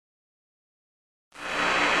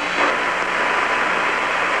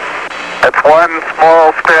One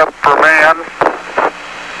small step for man,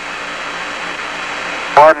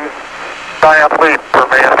 one giant leap for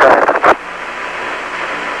mankind.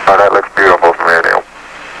 Oh, that looks beautiful from here, Neil.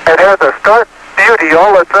 It has a stark beauty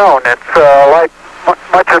all its own. It's like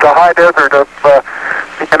much of the high desert of the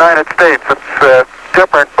United States. It's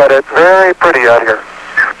different, but it's very pretty out here.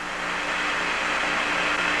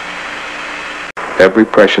 Every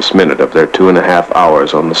precious minute of their 2.5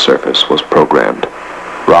 hours on the surface was programmed.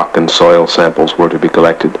 Rock and soil samples were to be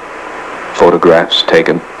collected, photographs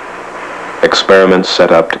taken, experiments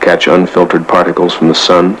set up to catch unfiltered particles from the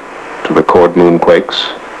sun, to record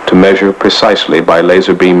moonquakes, to measure precisely by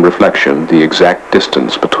laser beam reflection the exact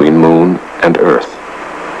distance between moon and Earth.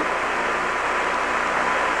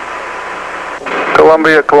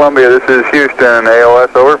 Columbia, this is Houston,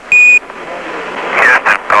 AOS, over.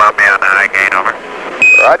 Houston, Columbia, the high gate, over.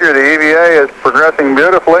 Roger, the EVA is progressing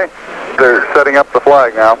beautifully. They're setting up the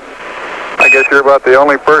flag now. I guess you're about the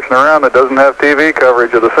only person around that doesn't have TV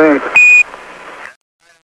coverage of the scene.